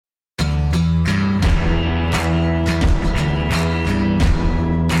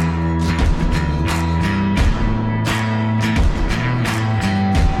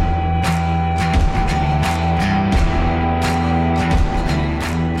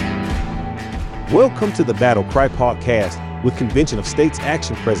Welcome to the BattleCry podcast with Convention of States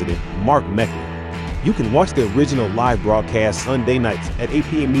Action President Mark Meckler. You can watch the original live broadcast Sunday nights at 8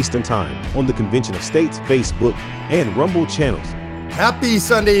 p.m. Eastern Time on the Convention of States Facebook and Rumble channels. Happy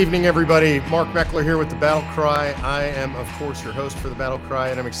Sunday evening, everybody. Mark Meckler here with the BattleCry. I am, of course, your host for the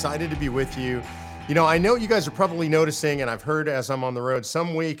BattleCry, and I'm excited to be with you. You know, I know you guys are probably noticing, and I've heard as I'm on the road,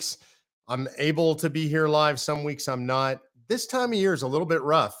 some weeks I'm able to be here live, some weeks I'm not. This time of year is a little bit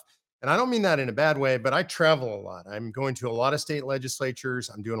rough. And I don't mean that in a bad way, but I travel a lot. I'm going to a lot of state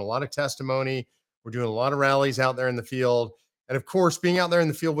legislatures. I'm doing a lot of testimony. We're doing a lot of rallies out there in the field. And of course, being out there in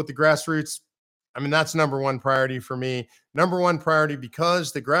the field with the grassroots, I mean, that's number one priority for me. Number one priority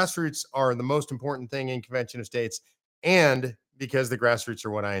because the grassroots are the most important thing in Convention of States and because the grassroots are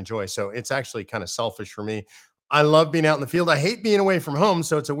what I enjoy. So it's actually kind of selfish for me. I love being out in the field. I hate being away from home.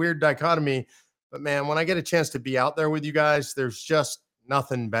 So it's a weird dichotomy. But man, when I get a chance to be out there with you guys, there's just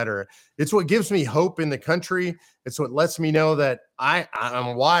nothing better. It's what gives me hope in the country. It's what lets me know that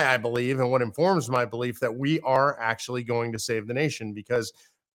I'm why I believe and what informs my belief that we are actually going to save the nation because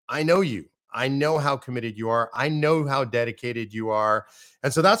I know you. I know how committed you are. I know how dedicated you are.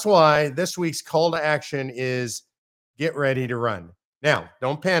 And so that's why this week's call to action is get ready to run. Now,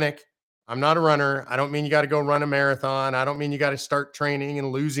 don't panic. I'm not a runner. I don't mean you got to go run a marathon. I don't mean you got to start training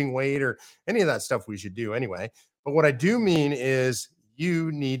and losing weight or any of that stuff we should do anyway. But what I do mean is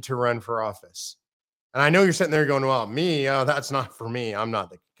you need to run for office. And I know you're sitting there going, well, that's not for me. I'm not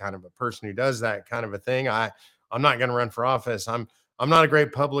the kind of a person who does that kind of a thing. I'm not going to run for office. I'm not a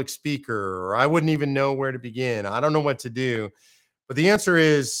great public speaker, or I wouldn't even know where to begin. I don't know what to do. But the answer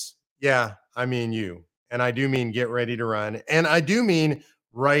is, yeah, I mean you. And I do mean get ready to run. And I do mean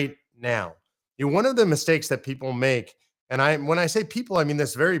right now. One of the mistakes that people make, and when I say people, I mean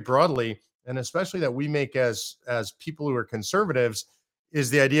this very broadly, and especially that we make as people who are conservatives, is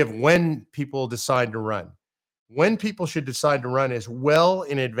the idea of when people decide to run. When people should decide to run is well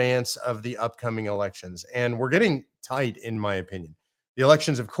in advance of the upcoming elections. And we're getting tight, in my opinion. The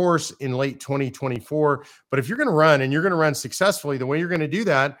elections, of course, in late 2024. But if you're going to run and you're going to run successfully, the way you're going to do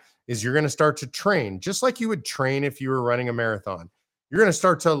that is you're going to start to train, just like you would train if you were running a marathon. You're going to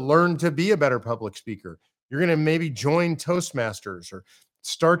start to learn to be a better public speaker. You're going to maybe join Toastmasters or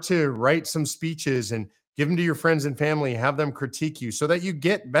start to write some speeches and give them to your friends and family, have them critique you so that you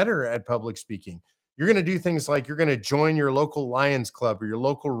get better at public speaking. You're going to do things like you're going to join your local Lions Club or your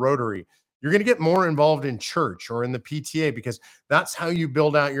local Rotary. You're going to get more involved in church or in the PTA because that's how you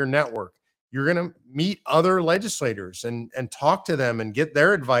build out your network. You're going to meet other legislators and talk to them and get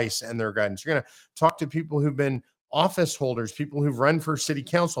their advice and their guidance. You're going to talk to people who've been office holders, people who've run for city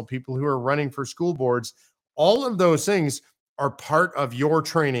council, people who are running for school boards. All of those things are part of your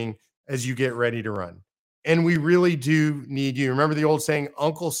training as you get ready to run. And we really do need you. Remember the old saying,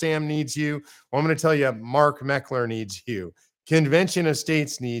 Uncle Sam needs you? Well, I'm going to tell you, Mark Meckler needs you. Convention of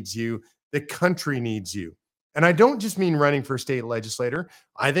States needs you. The country needs you. And I don't just mean running for state legislator.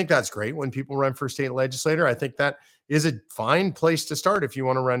 I think that's great when people run for state legislator. I think that is a fine place to start if you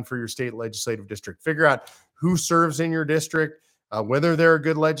want to run for your state legislative district. Figure out who serves in your district, whether they're a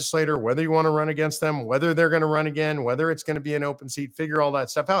good legislator, whether you want to run against them, whether they're going to run again, whether it's going to be an open seat. Figure all that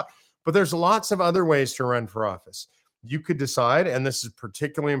stuff out. But there's lots of other ways to run for office. You could decide, and this is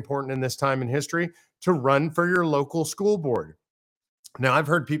particularly important in this time in history, to run for your local school board. Now, I've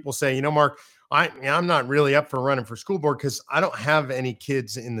heard people say, Mark, I'm not really up for running for school board because I don't have any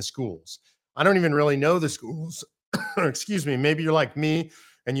kids in the schools. I don't even really know the schools. Excuse me. Maybe you're like me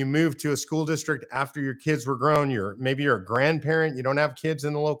and you moved to a school district after your kids were grown. Maybe you're a grandparent. You don't have kids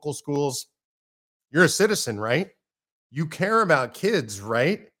in the local schools. You're a citizen, right? You care about kids,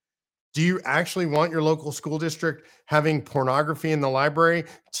 right? Do you actually want your local school district having pornography in the library,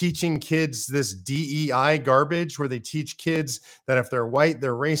 teaching kids this DEI garbage where they teach kids that if they're white,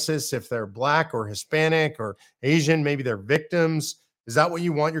 they're racist, if they're black or Hispanic or Asian, maybe they're victims? Is that what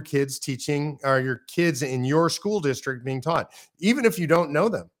you want your kids teaching or your kids in your school district being taught, even if you don't know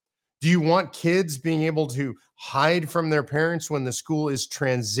them? Do you want kids being able to hide from their parents when the school is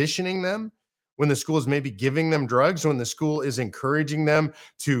transitioning them? When the school is maybe giving them drugs, when the school is encouraging them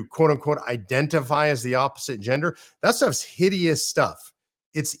to quote unquote identify as the opposite gender? That stuff's hideous stuff.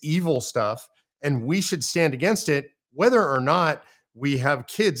 It's evil stuff. And we should stand against it, whether or not we have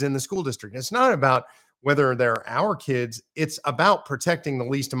kids in the school district. It's not about whether they're our kids. It's about protecting the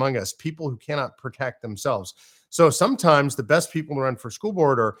least among us, people who cannot protect themselves. So sometimes the best people to run for school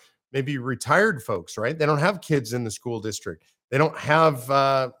board are maybe retired folks, right? They don't have kids in the school district. They don't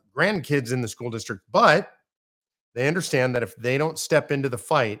have grandkids in the school district, but they understand that if they don't step into the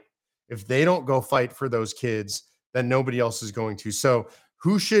fight, if they don't go fight for those kids, then nobody else is going to. So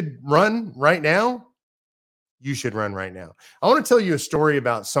Who should run right now? You should run right now. I want to tell you a story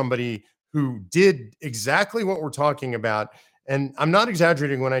about somebody who did exactly what we're talking about. And I'm not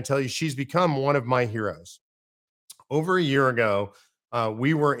exaggerating when I tell you she's become one of my heroes. Over a year ago,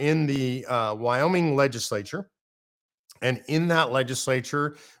 we were in the Wyoming legislature. And in that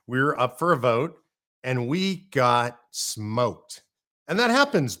legislature, we were up for a vote and we got smoked. And that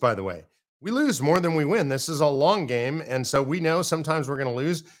happens, by the way. We lose more than we win. This is a long game. And so we know sometimes we're going to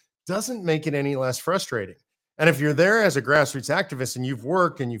lose. Doesn't make it any less frustrating. And if you're there as a grassroots activist and you've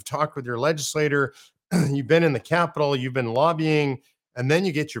worked and you've talked with your legislator, you've been in the Capitol, you've been lobbying, and then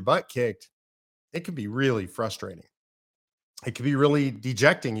you get your butt kicked, it can be really frustrating. It can be really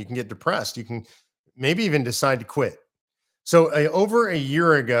dejecting. You can get depressed. You can maybe even decide to quit. So over a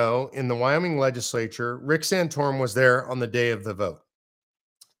year ago in the Wyoming legislature, Rick Santorum was there on the day of the vote.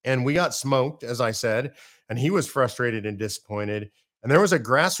 And we got smoked, as I said, and he was frustrated and disappointed. And there was a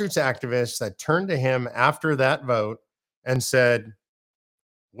grassroots activist that turned to him after that vote and said,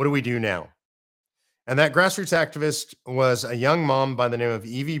 "What do we do now?" And that grassroots activist was a young mom by the name of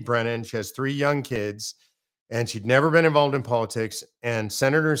Evie Brennan. She has 3 young kids, and she'd never been involved in politics. And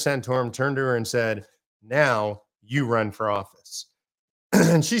Senator Santorum turned to her and said, "Now you run for office."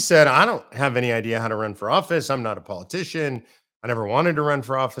 And she said, "I don't have any idea how to run for office. I'm not a politician. I never wanted to run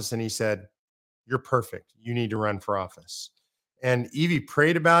for office." And he said, "You're perfect. You need to run for office." And Evie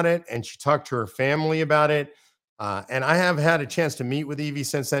prayed about it and she talked to her family about it. And I have had a chance to meet with Evie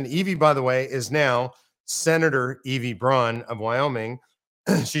since then. Evie, by the way, is now Senator Evie Braun of Wyoming.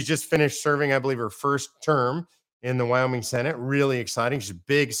 She's just finished serving, I believe, her first term in the Wyoming Senate. Really exciting. She's a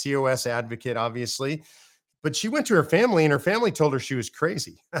big COS advocate, obviously. But she went to her family and her family told her she was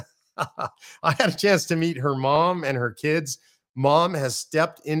crazy. I had a chance to meet her mom and her kids. Mom has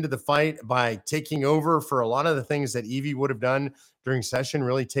stepped into the fight by taking over for a lot of the things that Evie would have done during session,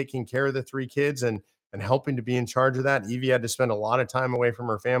 really taking care of the 3 kids and helping to be in charge of that. Evie had to spend a lot of time away from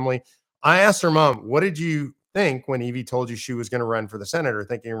her family. I asked her mom, "What did you think when Evie told you she was going to run for the Senate or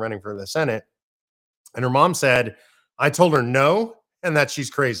thinking of running for the Senate?" And her mom said, "I told her no and that she's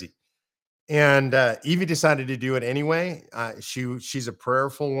crazy." And Evie decided to do it anyway. She's a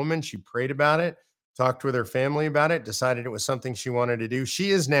prayerful woman. She prayed about it, talked with her family about it, decided it was something she wanted to do.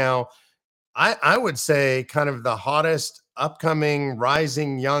 She is now, I would say, kind of the hottest upcoming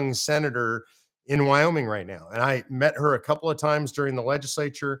rising young senator in Wyoming right now. And I met her a couple of times during the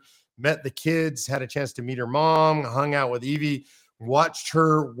legislature, met the kids, had a chance to meet her mom, hung out with Evie, watched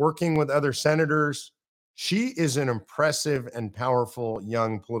her working with other senators. She is an impressive and powerful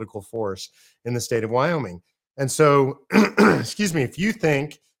young political force in the state of Wyoming. And so, excuse me, if you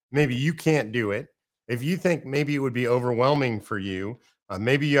think maybe you can't do it, if you think maybe it would be overwhelming for you,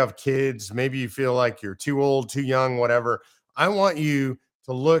 maybe you have kids, maybe you feel like you're too old, too young, whatever, I want you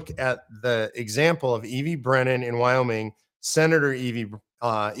to look at the example of Evie Brennan in Wyoming, Senator Evie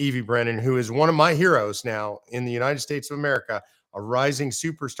Brennan, who is one of my heroes now in the United States of America, a rising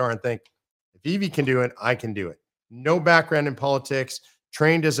superstar, and think, if Evie can do it, I can do it. No background in politics,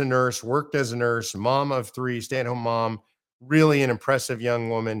 trained as a nurse, worked as a nurse, mom of 3, stay-at-home mom, really an impressive young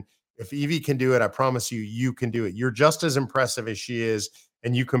woman. If Evie can do it, I promise you, you can do it. You're just as impressive as she is,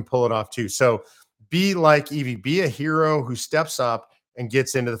 and you can pull it off too. So be like Evie. Be a hero who steps up and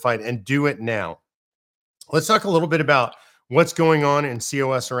gets into the fight, and do it now. Let's talk a little bit about what's going on in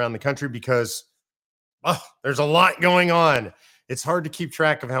COS around the country, because there's a lot going on. It's hard to keep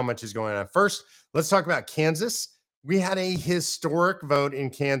track of how much is going on. First, let's talk about Kansas. We had a historic vote in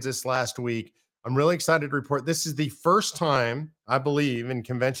Kansas last week. I'm really excited to report this is the first time, I believe, in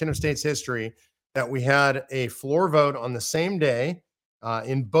Convention of States history that we had a floor vote on the same day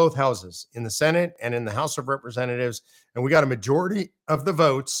in both houses, in the Senate and in the House of Representatives. And we got a majority of the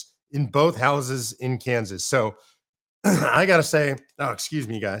votes in both houses in Kansas. So I got to say, excuse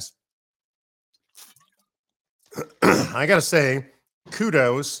me, guys. I got to say,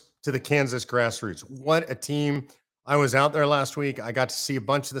 kudos to the Kansas grassroots. What a team. I was out there last week. I got to see a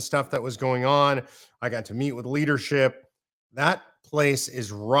bunch of the stuff that was going on. I got to meet with leadership. That place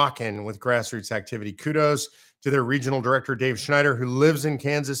is rocking with grassroots activity. Kudos to their regional director, Dave Schneider, who lives in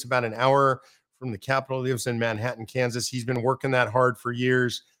Kansas, about an hour from the capital, lives in Manhattan, Kansas. He's been working that hard for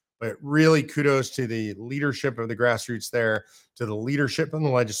years, but really kudos to the leadership of the grassroots there, to the leadership in the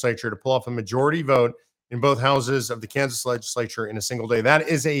legislature to pull off a majority vote in both houses of the Kansas legislature in a single day. That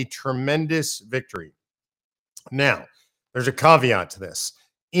is a tremendous victory. Now, there's a caveat to this.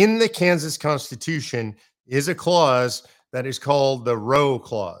 In the Kansas Constitution is a clause that is called the Roe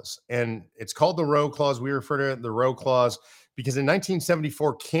Clause. And it's called the Roe Clause. We refer to it the Roe Clause because in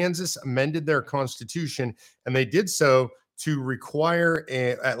 1974, Kansas amended their constitution, and they did so to require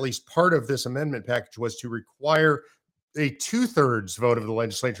at least part of this amendment package was to require a 2/3 vote of the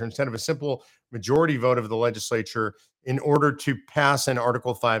legislature instead of a simple majority vote of the legislature in order to pass an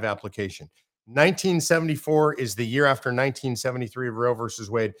Article 5 application. 1974 is the year after 1973 of Roe versus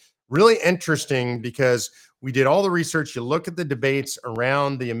Wade. Really interesting because we did all the research. You look at the debates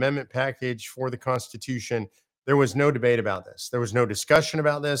around the amendment package for the Constitution. There was no debate about this. There was no discussion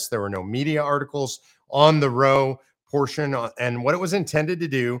about this. There were no media articles on the Roe portion. And what it was intended to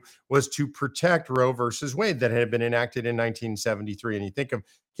do was to protect Roe versus Wade that had been enacted in 1973. And you think of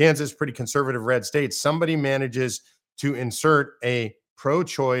Kansas, pretty conservative red state, somebody manages to insert a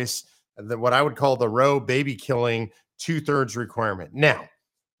pro-choice, what I would call the Roe baby killing 2/3 requirement. Now,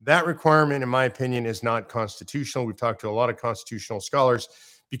 that requirement, in my opinion, is not constitutional. We've talked to a lot of constitutional scholars.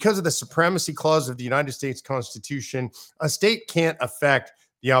 Because of the supremacy clause of the United States Constitution, a state can't affect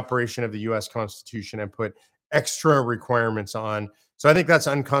the operation of the U.S. Constitution and put extra requirements on. So I think that's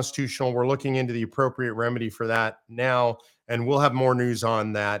unconstitutional. We're looking into the appropriate remedy for that now, and we'll have more news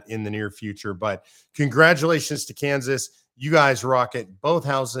on that in the near future. But congratulations to Kansas. You guys rock it. Both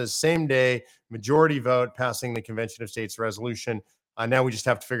houses, same day, majority vote, passing the Convention of States resolution. Now we just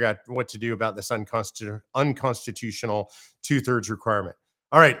have to figure out what to do about this unconstitutional 2/3 requirement.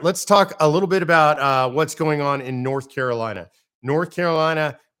 All right, let's talk a little bit about what's going on in North Carolina. North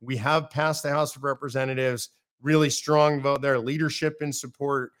Carolina, we have passed the House of Representatives. Really strong vote there. Leadership in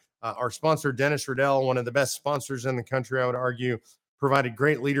support. Our sponsor, Dennis Riddell, one of the best sponsors in the country, I would argue, provided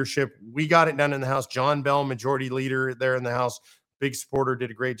great leadership. We got it done in the House. John Bell, majority leader there in the House, big supporter,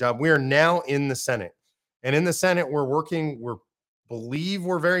 did a great job. We are now in the Senate. And in the Senate, we're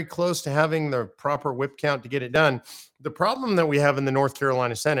very close to having the proper whip count to get it done. The problem that we have in the North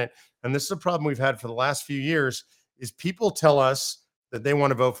Carolina Senate, and this is a problem we've had for the last few years, is people tell us that they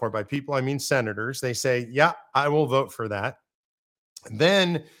want to vote for it. By people, I mean senators. They say, yeah, I will vote for that. And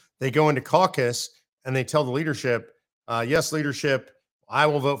then they go into caucus and they tell the leadership, yes, leadership, I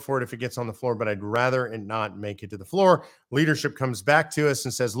will vote for it if it gets on the floor, but I'd rather it not make it to the floor. Leadership comes back to us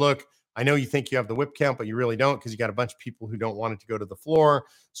and says, look, I know you think you have the whip count, but you really don't because you got a bunch of people who don't want it to go to the floor.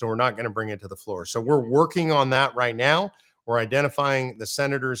 So we're not going to bring it to the floor. So we're working on that right now. We're identifying the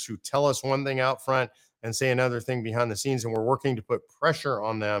senators who tell us one thing out front and say another thing behind the scenes. And we're working to put pressure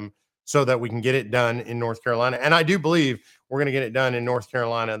on them so that we can get it done in North Carolina. And I do believe we're going to get it done in North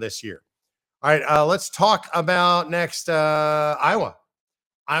Carolina this year. All right, let's talk about next Iowa.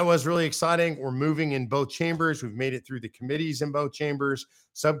 Iowa is really exciting. We're moving in both chambers. We've made it through the committees in both chambers,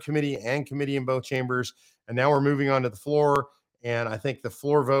 subcommittee and committee in both chambers. And now we're moving on to the floor. And I think the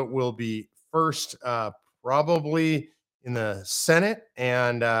floor vote will be first, probably in the Senate,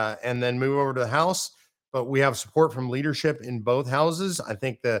 and then move over to the House. But we have support from leadership in both houses. I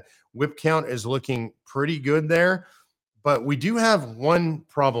think the whip count is looking pretty good there. But we do have one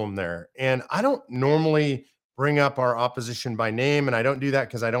problem there. And I don't normally bring up our opposition by name, and I don't do that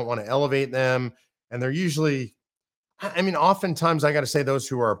because I don't want to elevate them. And they're usually, oftentimes I got to say those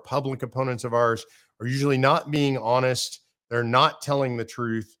who are public opponents of ours are usually not being honest. They're not telling the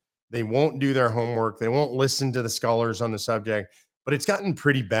truth. They won't do their homework. They won't listen to the scholars on the subject. But it's gotten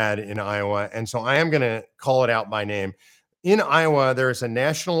pretty bad in Iowa. And so I am going to call it out by name. In Iowa, there is a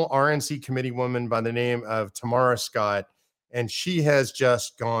national RNC committeewoman by the name of Tamara Scott, and she has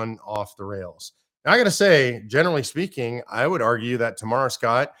just gone off the rails. Now, I got to say, generally speaking, I would argue that Tamara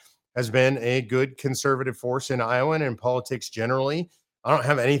Scott has been a good conservative force in Iowa and in politics generally. I don't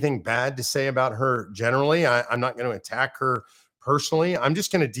have anything bad to say about her generally. I'm not going to attack her personally. I'm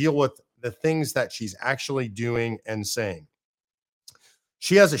just going to deal with the things that she's actually doing and saying.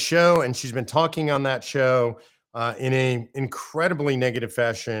 She has a show, and she's been talking on that show in an incredibly negative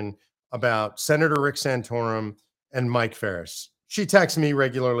fashion about Senator Rick Santorum and Mike Ferris. She texts me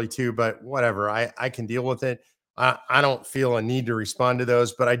regularly too, but whatever. I can deal with it. I don't feel a need to respond to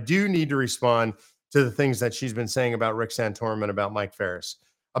those, but I do need to respond to the things that she's been saying about Rick Santorum and about Mike Ferris.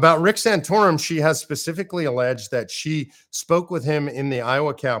 About Rick Santorum, she has specifically alleged that she spoke with him in the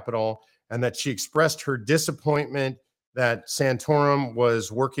Iowa Capitol and that she expressed her disappointment that Santorum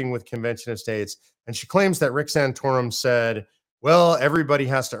was working with Convention of States. And she claims that Rick Santorum said, well, everybody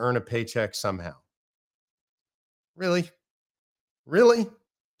has to earn a paycheck somehow. Really? Really?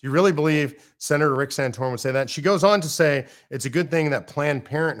 Do you really believe Senator Rick Santorum would say that? She goes on to say it's a good thing that Planned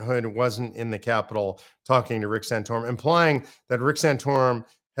Parenthood wasn't in the Capitol talking to Rick Santorum, implying that Rick Santorum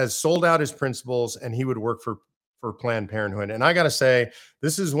has sold out his principles and he would work for Planned Parenthood. And I got to say,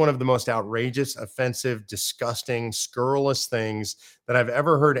 this is one of the most outrageous, offensive, disgusting, scurrilous things that I've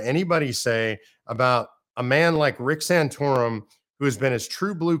ever heard anybody say about a man like Rick Santorum, who has been as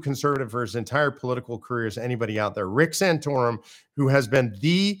true blue conservative for his entire political career as anybody out there. Rick Santorum, who has been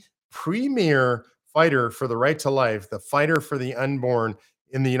the premier fighter for the right to life, the fighter for the unborn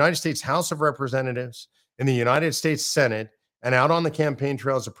in the United States House of Representatives, in the United States Senate, and out on the campaign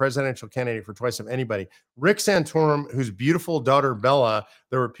trail as a presidential candidate for twice of anybody. Rick Santorum, whose beautiful daughter Bella,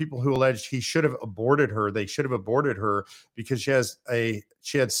 there were people who alleged he should have aborted her. They should have aborted her because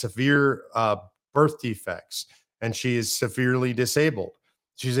she had severe birth defects and she is severely disabled.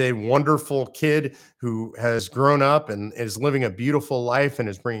 She's a wonderful kid who has grown up and is living a beautiful life and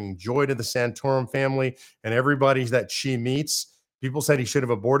is bringing joy to the Santorum family and everybody that she meets. People said he should have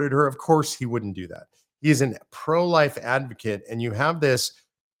aborted her. Of course, he wouldn't do that. He is a pro-life advocate, and you have this,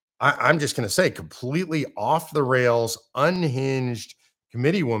 I'm just going to say, completely off the rails, unhinged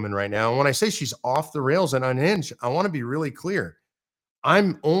committee woman right now. And when I say she's off the rails and unhinged, I want to be really clear.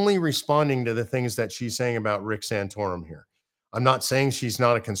 I'm only responding to the things that she's saying about Rick Santorum here. I'm not saying she's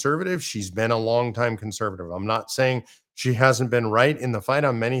not a conservative. She's been a longtime conservative. I'm not saying she hasn't been right in the fight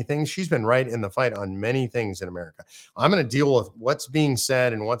on many things. She's been right in the fight on many things in America. I'm going to deal with what's being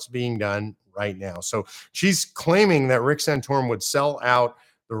said and what's being done right now. So she's claiming that Rick Santorum would sell out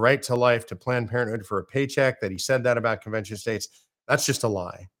the right to life to Planned Parenthood for a paycheck, that he said that about convention states. That's just a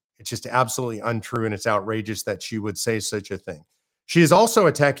lie. It's just absolutely untrue, and it's outrageous that she would say such a thing. She is also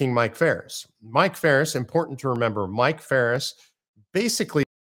attacking Mike Farris. Mike Farris, important to remember, Mike Farris, basically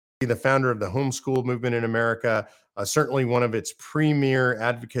the founder of the homeschool movement in America, certainly one of its premier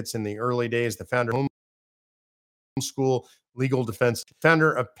advocates in the early days, the founder of homeschool legal defense,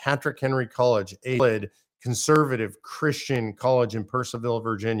 founder of Patrick Henry College, a conservative Christian college in Purcellville,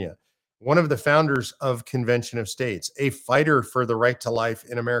 Virginia, one of the founders of Convention of States, a fighter for the right to life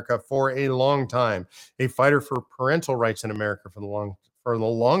in America for a long time, a fighter for parental rights in America for the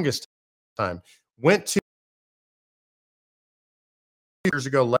longest time, went to years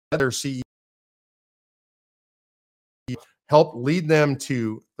ago, led their CEO, helped lead them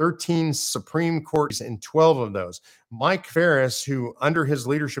to 13 Supreme Courts and 12 of those. Mike Farris, who under his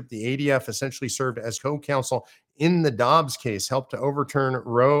leadership, the ADF essentially served as co-counsel in the Dobbs case, helped to overturn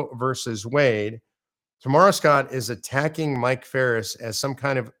Roe versus Wade. Tamara Scott is attacking Mike Farris as some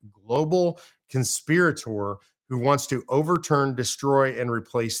kind of global conspirator who wants to overturn, destroy, and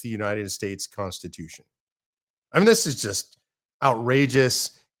replace the United States Constitution. I mean, this is just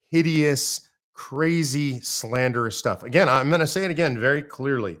outrageous, hideous, crazy, slanderous stuff. Again, I'm going to say it again very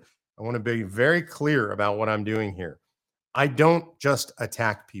clearly. I want to be very clear about what I'm doing here. I don't just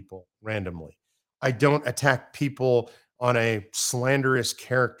attack people randomly. I don't attack people on a slanderous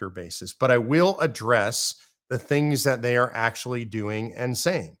character basis, but I will address the things that they are actually doing and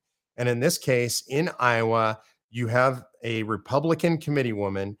saying. And in this case, in Iowa, you have a Republican committee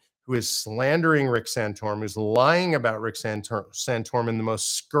woman who is slandering Rick Santorum, who's lying about Rick Santorum in the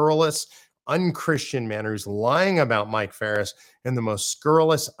most scurrilous, unchristian manner, who's lying about Mike Farris in the most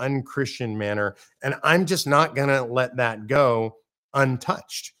scurrilous, unchristian manner. And I'm just not going to let that go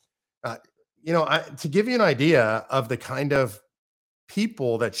untouched. To give you an idea of the kind of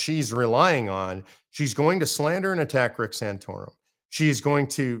people that she's relying on, she's going to slander and attack Rick Santorum. She's going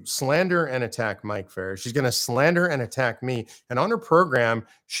to slander and attack Mike Farris. She's going to slander and attack me. And on her program,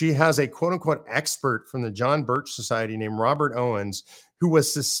 she has a quote unquote expert from the John Birch Society named Robert Owens, who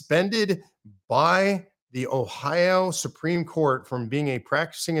was suspended by the Ohio Supreme Court from being a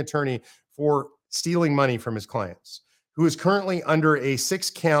practicing attorney for stealing money from his clients, who is currently under a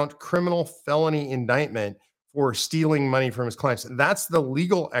 6-count criminal felony indictment for stealing money from his clients. That's the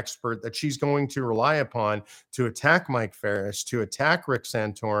legal expert that she's going to rely upon to attack Mike Farris, to attack Rick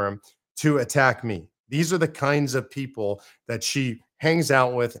Santorum, to attack me. These are the kinds of people that she hangs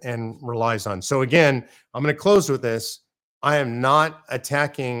out with and relies on. So again, I'm going to close with this. I am not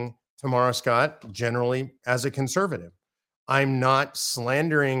attacking Tamara Scott generally as a conservative. I'm not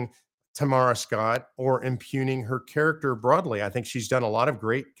slandering Tamara Scott or impugning her character broadly. I think she's done a lot of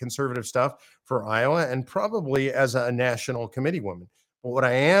great conservative stuff for Iowa and probably as a national committee woman. But what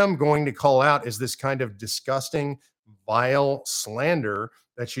I am going to call out is this kind of disgusting, vile slander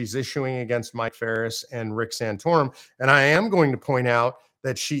that she's issuing against Mike Farris and Rick Santorum. And I am going to point out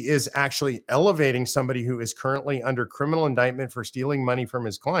that she is actually elevating somebody who is currently under criminal indictment for stealing money from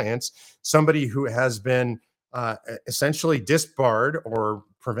his clients, somebody who has been essentially disbarred or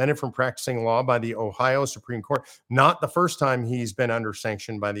prevented from practicing law by the Ohio Supreme Court. Not the first time he's been under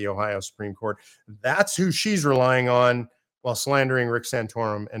sanction by the Ohio Supreme Court. That's who she's relying on while slandering Rick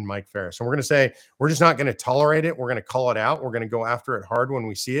Santorum and Mike Farris. And we're going to say, we're just not going to tolerate it. We're going to call it out. We're going to go after it hard when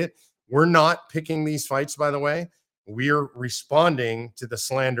we see it. We're not picking these fights, by the way. We're responding to the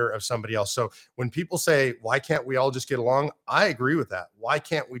slander of somebody else. So when people say, why can't we all just get along? I agree with that. Why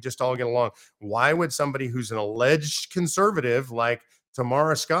can't we just all get along? Why would somebody who's an alleged conservative like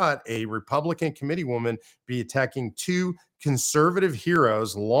Tamara Scott, a Republican committeewoman, be attacking two conservative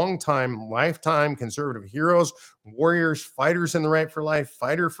heroes, longtime, lifetime conservative heroes, warriors, fighters in the right for life,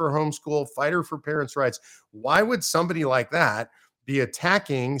 fighter for homeschool, fighter for parents' rights? Why would somebody like that be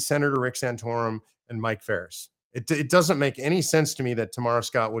attacking Senator Rick Santorum and Mike Ferris? It doesn't make any sense to me that Tamara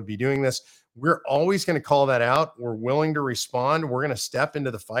Scott would be doing this. We're always going to call that out. We're willing to respond. We're going to step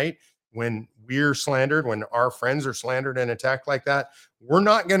into the fight when we're slandered, when our friends are slandered and attacked like that. We're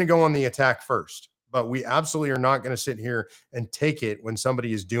not going to go on the attack first, but we absolutely are not going to sit here and take it when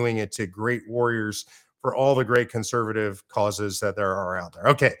somebody is doing it to great warriors for all the great conservative causes that there are out there.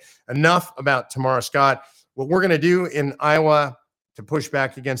 Okay, enough about Tamara Scott. What we're going to do in Iowa to push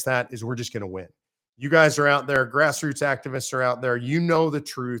back against that is we're just going to win. You guys are out there, grassroots activists are out there. You know the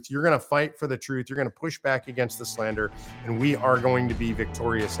truth. You're going to fight for the truth. You're going to push back against the slander, and we are going to be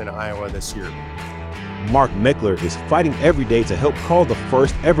victorious in Iowa this year. Mark Meckler is fighting every day to help call the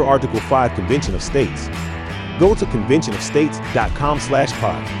first ever Article 5 Convention of States. Go to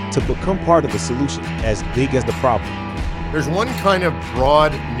conventionofstates.com/pod to become part of the solution as big as the problem. There's one kind of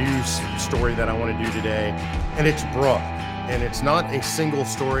broad news story that I want to do today, and it's broad. And it's not a single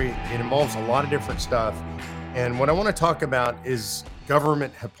story. It involves a lot of different stuff. And what I want to talk about is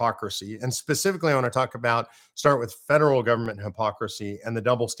government hypocrisy. And specifically, I want to start with federal government hypocrisy and the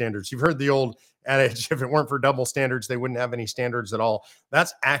double standards. You've heard the old adage, if it weren't for double standards, they wouldn't have any standards at all.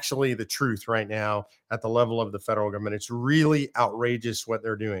 That's actually the truth right now at the level of the federal government. It's really outrageous what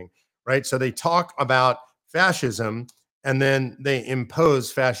they're doing, right? So they talk about fascism and then they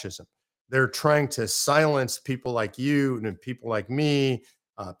impose fascism. They're trying to silence people like you and people like me,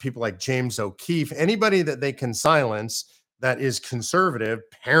 people like James O'Keefe, anybody that they can silence that is conservative,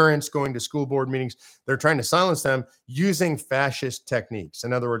 parents going to school board meetings. They're trying to silence them using fascist techniques.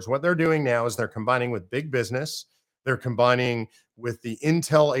 In other words, what they're doing now is they're combining with big business. They're combining with the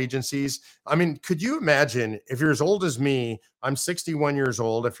intel agencies. I mean, could you imagine if you're as old as me, I'm 61 years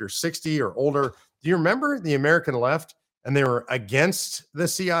old. If you're 60 or older, do you remember the American left? And they were against the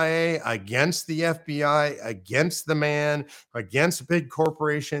CIA, against the FBI, against the man, against big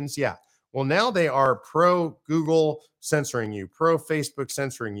corporations. Yeah. Well, now they are pro Google censoring you, pro Facebook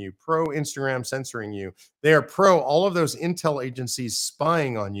censoring you, pro Instagram censoring you. They are pro all of those intel agencies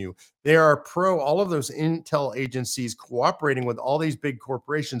spying on you. They are pro all of those intel agencies cooperating with all these big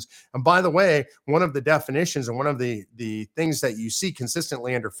corporations. And by the way, one of the definitions and one of the things that you see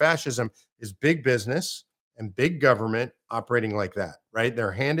consistently under fascism is big business and big government operating like that, right?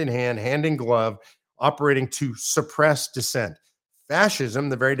 They're hand in hand, hand in glove, operating to suppress dissent. Fascism,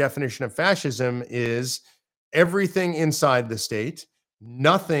 the very definition of fascism is everything inside the state,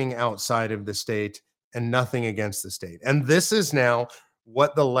 nothing outside of the state, and nothing against the state. And this is now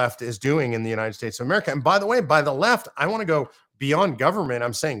what the left is doing in the United States of America. And by the way, by the left, I want to go beyond government.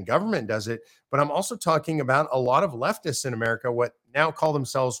 I'm saying government does it, but I'm also talking about a lot of leftists in America, what now call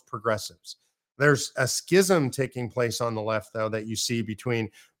themselves progressives. There's a schism taking place on the left, though, that you see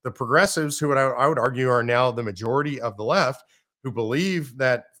between the progressives, who I would argue are now the majority of the left, who believe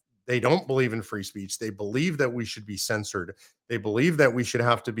that they don't believe in free speech. They believe that we should be censored. They believe that we should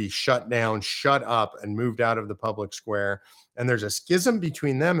have to be shut down, shut up, and moved out of the public square. And there's a schism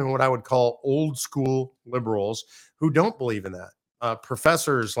between them and what I would call old school liberals who don't believe in that.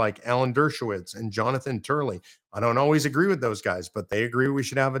 Professors like Alan Dershowitz and Jonathan Turley. I don't always agree with those guys, but they agree we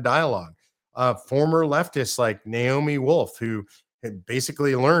should have a dialogue. Former leftists like Naomi Wolf, who had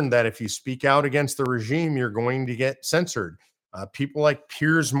basically learned that if you speak out against the regime, you're going to get censored. People like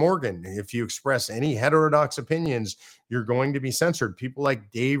Piers Morgan, if you express any heterodox opinions, you're going to be censored. People like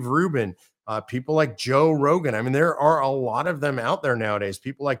Dave Rubin, people like Joe Rogan. I mean, there are a lot of them out there nowadays.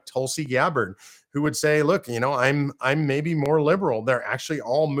 People like Tulsi Gabbard, who would say, look, I'm maybe more liberal. They're actually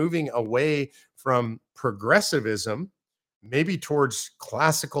all moving away from progressivism, maybe towards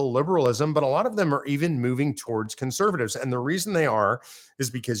classical liberalism, but a lot of them are even moving towards conservatives. And the reason they are is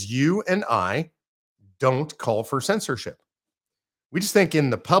because you and I don't call for censorship. We just think in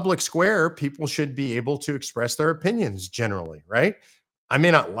the public square, people should be able to express their opinions generally, right? I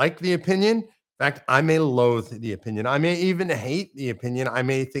may not like the opinion. In fact, I may loathe the opinion. I may even hate the opinion. I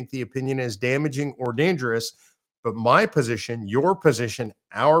may think the opinion is damaging or dangerous. But my position, your position,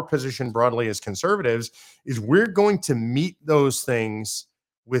 our position broadly as conservatives is we're going to meet those things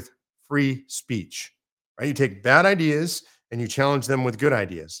with free speech, right? You take bad ideas and you challenge them with good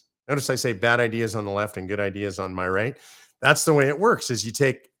ideas. Notice I say bad ideas on the left and good ideas on my right. That's the way it works, is you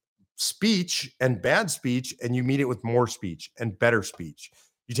take speech and bad speech, and you meet it with more speech and better speech.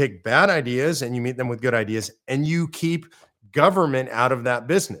 You take bad ideas and you meet them with good ideas, and you keep government out of that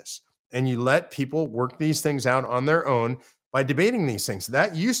business. And you let people work these things out on their own by debating these things.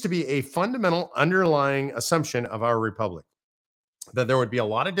 That used to be a fundamental underlying assumption of our republic, that there would be a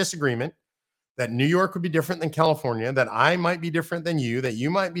lot of disagreement, that New York would be different than California, that I might be different than you, that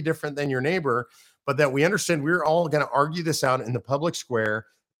you might be different than your neighbor, but that we understand we're all going to argue this out in the public square.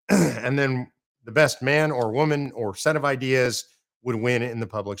 And then the best man or woman or set of ideas would win in the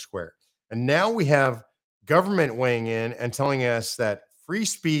public square. And now we have government weighing in and telling us that free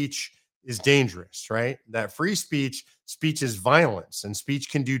speech is dangerous, right? That free speech is violence, and speech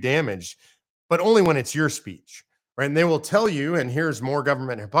can do damage, but only when it's your speech, right? And they will tell you, and here's more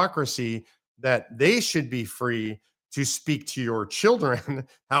government hypocrisy, that they should be free to speak to your children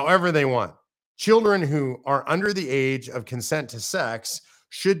however they want. Children who are under the age of consent to sex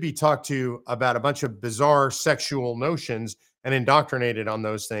should be talked to about a bunch of bizarre sexual notions and indoctrinated on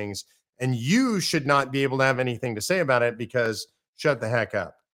those things. And you should not be able to have anything to say about it, because shut the heck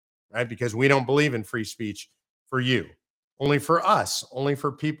up, right? Because we don't believe in free speech for you, only for us, only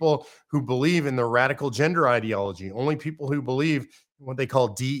for people who believe in the radical gender ideology, only people who believe in what they call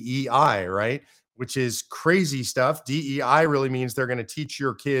DEI, right? Which is crazy stuff. DEI really means they're going to teach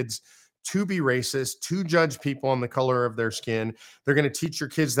your kids to be racist, to judge people on the color of their skin. They're going to teach your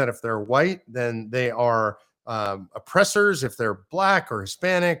kids that if they're white, then they are oppressors. If they're black or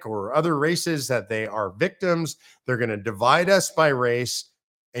Hispanic or other races, that they are victims. They're going to divide us by race,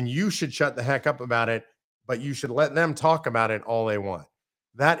 and you should shut the heck up about it, but you should let them talk about it all they want.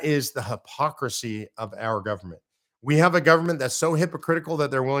 That is the hypocrisy of our government. We have a government that's so hypocritical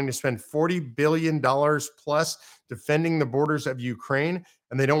that they're willing to spend $40 billion plus defending the borders of Ukraine,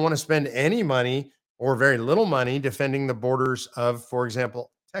 and they don't want to spend any money or very little money defending the borders of, for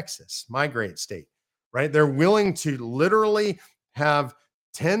example, Texas, my great state, right? They're willing to literally have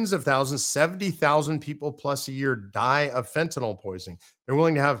tens of thousands, 70,000 people plus a year die of fentanyl poisoning. They're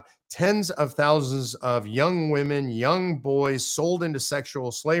willing to have tens of thousands of young women, young boys sold into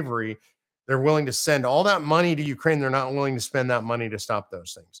sexual slavery. They're willing to send all that money to Ukraine. They're not willing to spend that money to stop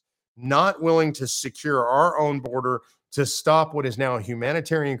those things. Not willing to secure our own border to stop what is now a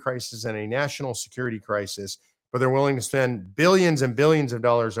humanitarian crisis and a national security crisis, but they're willing to spend billions and billions of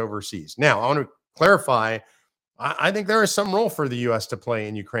dollars overseas. Now, I want to clarify, I think there is some role for the U.S. to play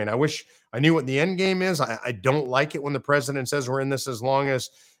in Ukraine. I wish I knew what the end game is. I don't like it when the president says we're in this as long as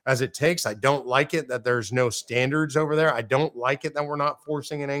it takes. I don't like it that there's no standards over there. I don't like it that we're not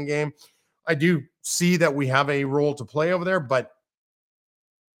forcing an end game. I do see that we have a role to play over there, but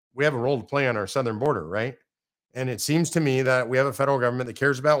we have a role to play on our southern border, right? And it seems to me that we have a federal government that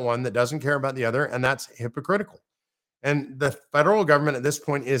cares about one, that doesn't care about the other, and that's hypocritical. And the federal government at this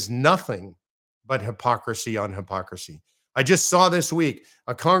point is nothing but hypocrisy on hypocrisy. I just saw this week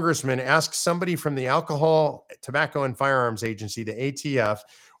a congressman ask somebody from the Alcohol, Tobacco, and Firearms Agency, the ATF,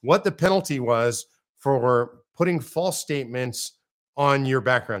 what the penalty was for putting false statements on your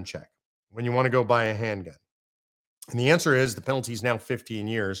background check when you want to go buy a handgun. And the answer is the penalty is now 15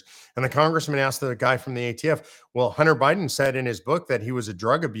 years. And the congressman asked the guy from the ATF, well, Hunter Biden said in his book that he was a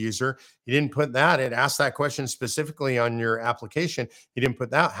drug abuser. He didn't put that. It asked that question specifically on your application. He didn't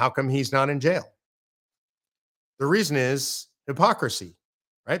put that. How come he's not in jail? The reason is hypocrisy,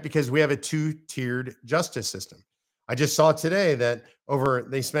 right? Because we have a two-tiered justice system. I just saw today that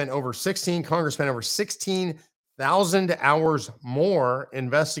Congress spent over 16,000 hours more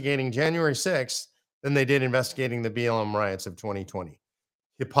investigating January 6th than they did investigating the BLM riots of 2020.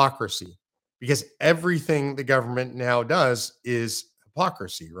 Hypocrisy, because everything the government now does is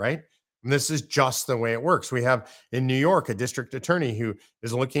hypocrisy, right? And this is just the way it works. We have in New York a district attorney who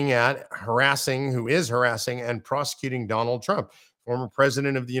is looking at harassing and prosecuting Donald Trump, former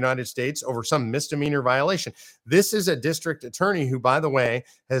president of the United States, over some misdemeanor violation. This is a district attorney who, by the way,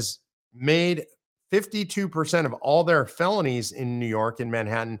 has made 52% of all their felonies in New York, in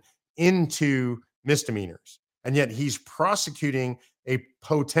Manhattan, into misdemeanors. And yet he's prosecuting a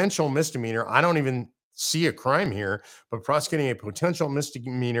potential misdemeanor. I don't even see a crime here, but prosecuting a potential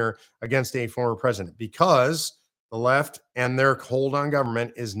misdemeanor against a former president, because the left and their hold on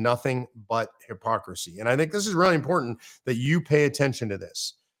government is nothing but hypocrisy. And I think this is really important that you pay attention to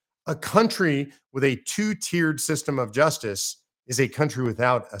this. A country with a two-tiered system of justice is a country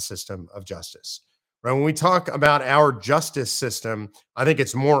without a system of justice. Right? When we talk about our justice system, I think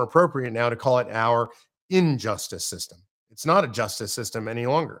it's more appropriate now to call it our injustice system. It's not a justice system any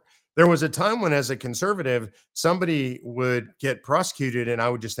longer. There was a time when, as a conservative, somebody would get prosecuted and I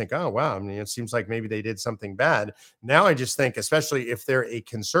would just think, oh, wow, I mean, it seems like maybe they did something bad. Now I just think, especially if they're a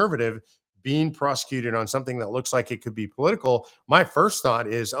conservative being prosecuted on something that looks like it could be political, my first thought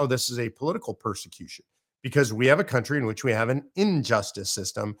is, oh, this is a political persecution because we have a country in which we have an injustice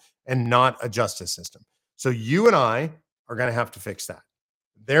system and not a justice system. So you and I are going to have to fix that.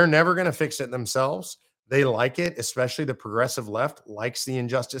 They're never going to fix it themselves. They like it, especially the progressive left likes the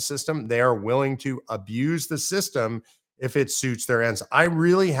injustice system. They are willing to abuse the system if it suits their ends. I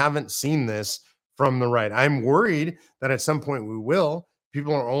really haven't seen this from the right. I'm worried that at some point we will.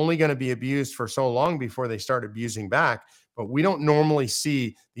 People are only going to be abused for so long before they start abusing back. But we don't normally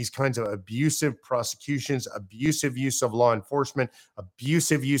see these kinds of abusive prosecutions, abusive use of law enforcement,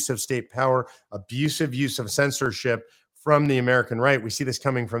 abusive use of state power, abusive use of censorship from the American right. We see this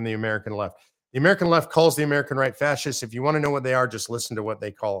coming from the American left. The American left calls the American right fascists. If you want to know what they are, just listen to what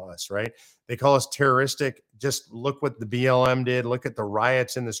they call us, right? They call us terroristic. Just look what the BLM did. Look at the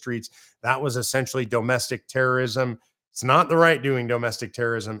riots in the streets. That was essentially domestic terrorism. It's not the right doing domestic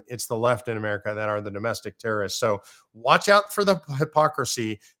terrorism. It's the left in America that are the domestic terrorists. So watch out for the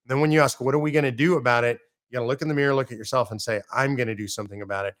hypocrisy. Then when you ask, what are we going to do about it? You got to look in the mirror, look at yourself and say, I'm going to do something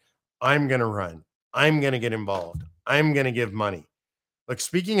about it. I'm going to run. I'm going to get involved. I'm going to give money. Look,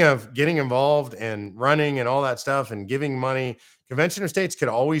 speaking of getting involved and running and all that stuff and giving money, Convention of States could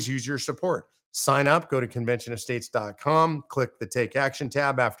always use your support. Sign up, go to conventionofstates.com, click the Take Action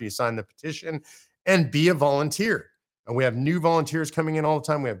tab after you sign the petition, and be a volunteer. And we have new volunteers coming in all the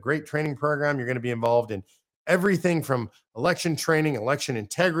time. We have a great training program. You're going to be involved in everything from election training, election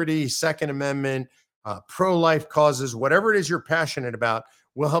integrity, Second Amendment, pro-life causes, whatever it is you're passionate about,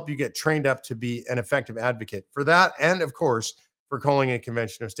 we'll help you get trained up to be an effective advocate for that. And of course, for calling a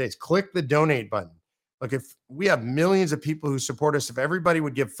Convention of States. Click the donate button. Look, if we have millions of people who support us, if everybody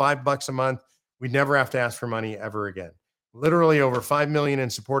would give $5 a month, we'd never have to ask for money ever again. Literally over 5 million in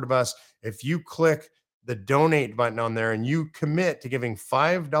support of us. If you click the donate button on there and you commit to giving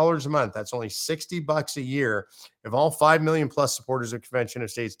 $5 a month, that's only $60 a year. If all 5 million plus supporters of Convention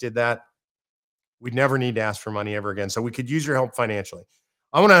of States did that, we'd never need to ask for money ever again. So we could use your help financially.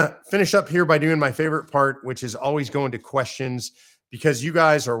 I want to finish up here by doing my favorite part, which is always going to questions, because you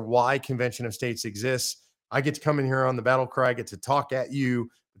guys are why Convention of States exists. I get to come in here on the BattleCry, I get to talk at you.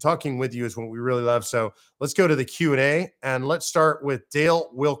 Talking with you is what we really love. So let's go to the Q&A, and let's start with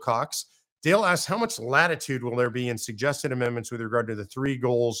Dale Wilcox. Dale asks, how much latitude will there be in suggested amendments with regard to the 3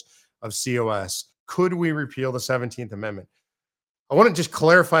 goals of COS? Could we repeal the 17th Amendment? I want to just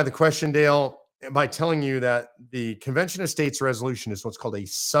clarify the question, Dale, by telling you that the Convention of States resolution is what's called a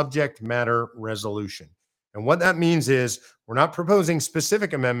subject matter resolution. And what that means is we're not proposing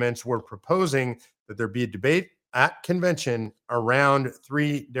specific amendments. We're proposing that there be a debate at convention around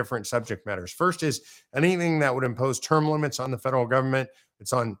 3 different subject matters. First is anything that would impose term limits on the federal government.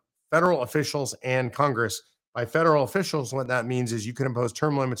 It's on federal officials and Congress. By federal officials, what that means is you can impose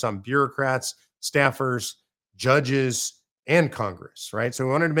term limits on bureaucrats, staffers, judges, and Congress, right? So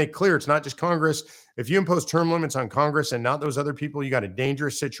we wanted to make clear it's not just Congress. If you impose term limits on Congress and not those other people, you got a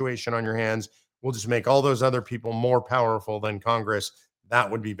dangerous situation on your hands. We'll just make all those other people more powerful than Congress. That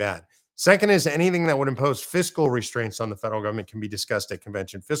would be bad. Second is anything that would impose fiscal restraints on the federal government can be discussed at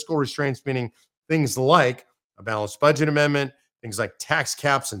convention. Fiscal restraints meaning things like a balanced budget amendment, things like tax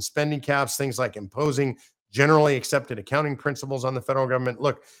caps and spending caps, things like imposing generally accepted accounting principles on the federal government.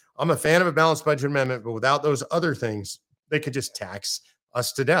 Look, I'm a fan of a balanced budget amendment, but without those other things, they could just tax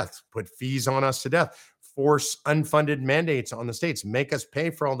us to death, put fees on us to death, force unfunded mandates on the states, make us pay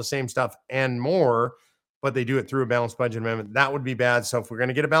for all the same stuff and more, but they do it through a balanced budget amendment. That would be bad. So if we're going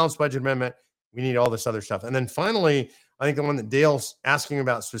to get a balanced budget amendment, we need all this other stuff. And then finally, I think the one that Dale's asking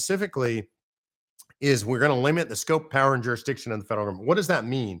about specifically is we're going to limit the scope, power, and jurisdiction of the federal government. What does that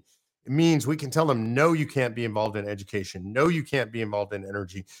mean? It means we can tell them, no, you can't be involved in education. No, you can't be involved in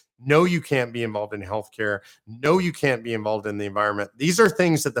energy. No, you can't be involved in healthcare. No, you can't be involved in the environment. These are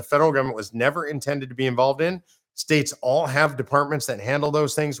things that the federal government was never intended to be involved in. States all have departments that handle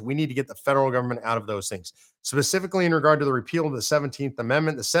those things. We need to get the federal government out of those things. Specifically in regard to the repeal of the 17th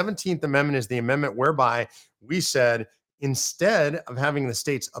Amendment, the 17th Amendment is the amendment whereby we said instead of having the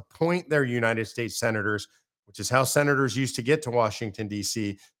states appoint their United States senators, which is how senators used to get to Washington,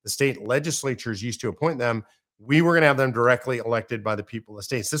 D.C., the state legislatures used to appoint them, we were going to have them directly elected by the people of the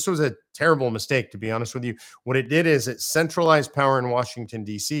states. This was a terrible mistake, to be honest with you. What it did is it centralized power in Washington,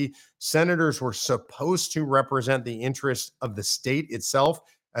 D.C. Senators were supposed to represent the interests of the state itself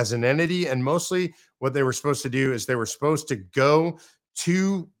as an entity, and mostly what they were supposed to do is they were supposed to go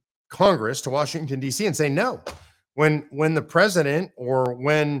to Congress, to Washington, D.C., and say no. When the president or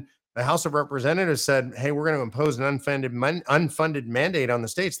when The House of Representatives said, hey, we're going to impose an unfunded mandate on the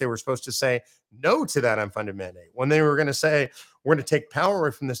states. They were supposed to say no to that unfunded mandate. When they were going to say, we're going to take power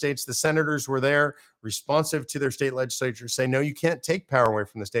away from the states, the senators were there, responsive to their state legislatures, say, no, you can't take power away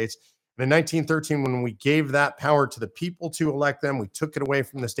from the states. And in 1913, when we gave that power to the people to elect them, we took it away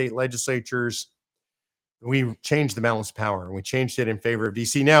from the state legislatures. We changed the balance of power, and we changed it in favor of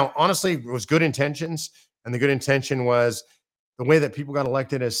DC. Now, honestly, it was good intentions, and the good intention was the way that people got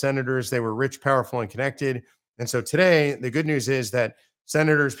elected as senators. They were rich, powerful, and connected. And so today, the good news is that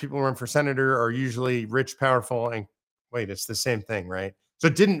senators, people who run for senator, are usually rich, powerful, and wait, it's the same thing, right? So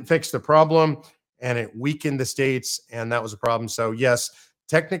it didn't fix the problem, and it weakened the states, and that was a problem. So yes,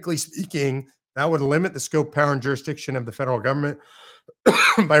 technically speaking, that would limit the scope, power, and jurisdiction of the federal government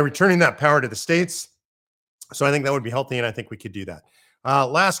by returning that power to the states. So I think that would be healthy, and I think we could do that.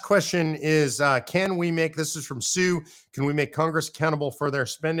 Last question is, can we make, this is from Sue, can we make Congress accountable for their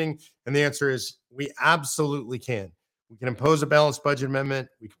spending? And the answer is we absolutely can. We can impose a balanced budget amendment.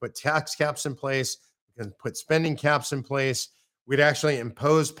 We can put tax caps in place. We can put spending caps in place. We'd actually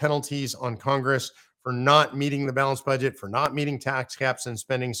impose penalties on Congress for not meeting the balanced budget, for not meeting tax caps and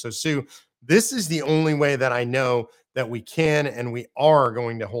spending. So Sue, this is the only way that I know that we can and we are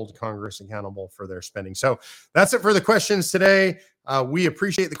going to hold Congress accountable for their spending. So that's it for the questions today. We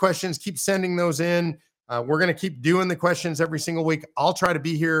appreciate the questions. Keep sending those in. We're going to keep doing the questions every single week. I'll try to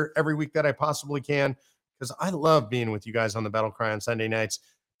be here every week that I possibly can because I love being with you guys on the BattleCry on Sunday nights.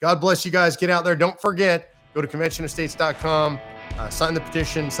 God bless you guys. Get out there. Don't forget, go to conventionofstates.com, sign the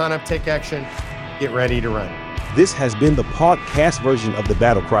petition, sign up, take action, get ready to run. This has been the podcast version of the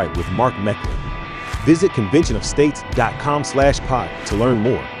BattleCry with Mark Meckler. Visit conventionofstates.com/pod to learn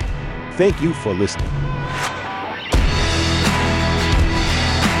more. Thank you for listening.